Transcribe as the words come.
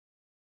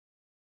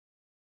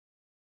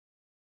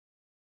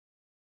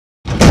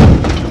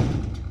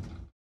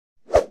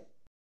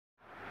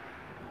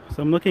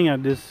So I'm looking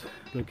at this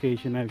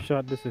location. I've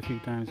shot this a few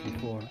times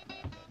before.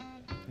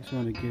 Just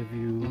want to give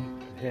you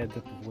a heads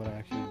up of what I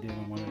actually did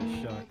on one of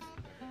the shots.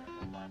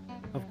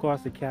 Of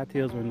course, the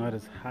cattails were not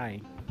as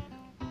high,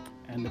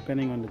 and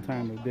depending on the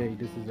time of day,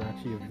 this is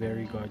actually a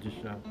very gorgeous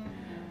shot.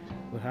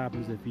 What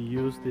happens if you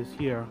use this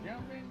here,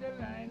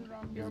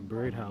 this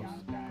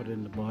birdhouse, put it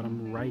in the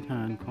bottom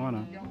right-hand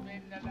corner,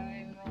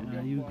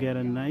 you get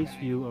a nice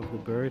view of the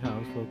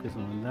birdhouse. Focus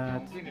on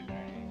that.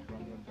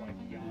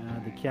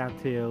 The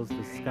cattails,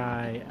 the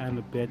sky, and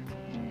a bit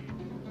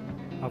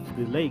of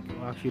the lake,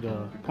 or actually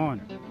the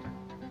pond.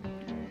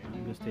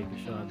 Just take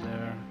a shot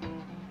there.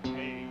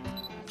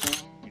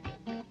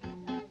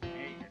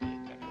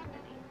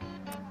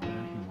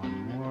 And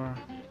one more.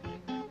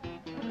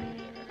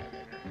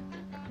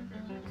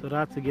 So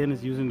that again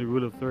is using the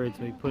rule of thirds.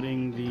 So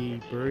putting the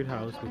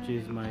birdhouse, which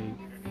is my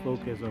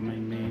focus or my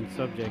main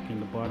subject, in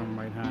the bottom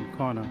right hand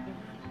corner,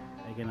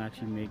 I can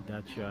actually make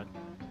that shot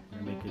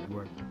and make it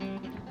work.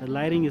 The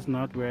lighting is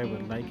not where I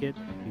would like it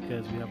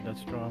because we have that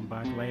strong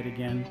backlight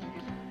again.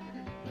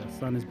 The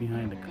sun is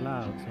behind the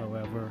clouds,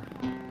 however,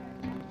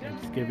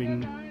 it's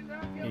giving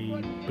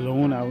a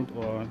blown out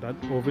or that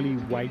overly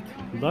white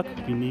look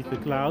beneath the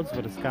clouds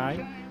for the sky,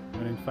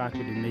 when in fact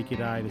with the naked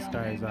eye the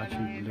sky is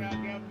actually blue.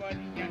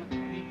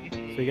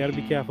 So you got to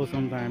be careful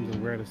sometimes of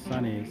where the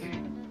sun is,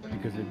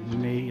 because it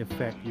may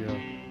affect your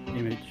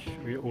image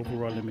or your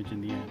overall image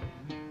in the end.